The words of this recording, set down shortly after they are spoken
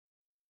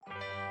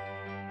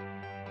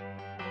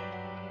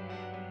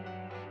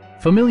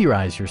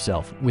Familiarize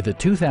yourself with the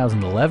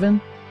 2011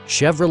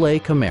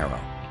 Chevrolet Camaro.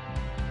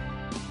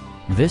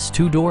 This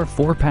two-door,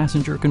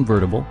 four-passenger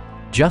convertible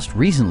just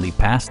recently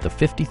passed the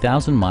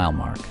 50,000-mile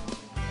mark.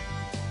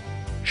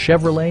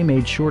 Chevrolet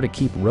made sure to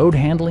keep road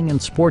handling and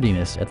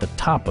sportiness at the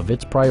top of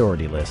its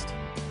priority list.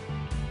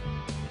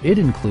 It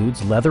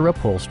includes leather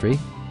upholstery,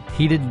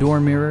 heated door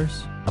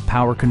mirrors, a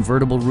power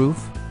convertible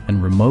roof,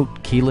 and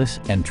remote keyless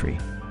entry.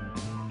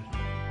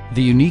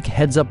 The unique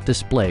heads-up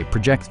display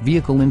projects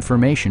vehicle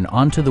information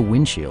onto the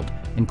windshield,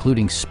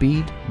 including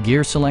speed,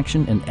 gear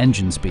selection, and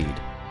engine speed.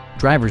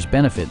 Drivers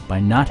benefit by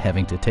not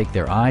having to take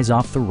their eyes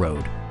off the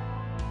road.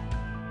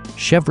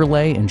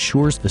 Chevrolet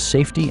ensures the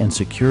safety and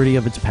security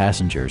of its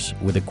passengers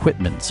with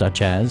equipment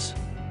such as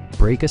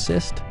brake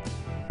assist,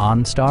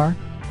 OnStar,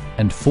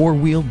 and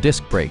four-wheel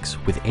disc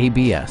brakes with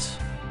ABS.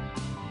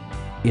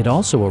 It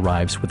also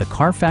arrives with a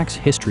Carfax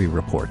history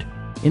report,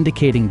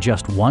 indicating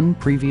just one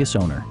previous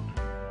owner.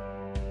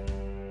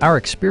 Our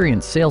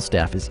experienced sales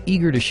staff is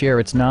eager to share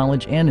its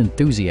knowledge and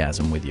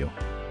enthusiasm with you.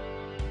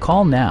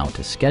 Call now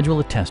to schedule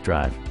a test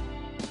drive.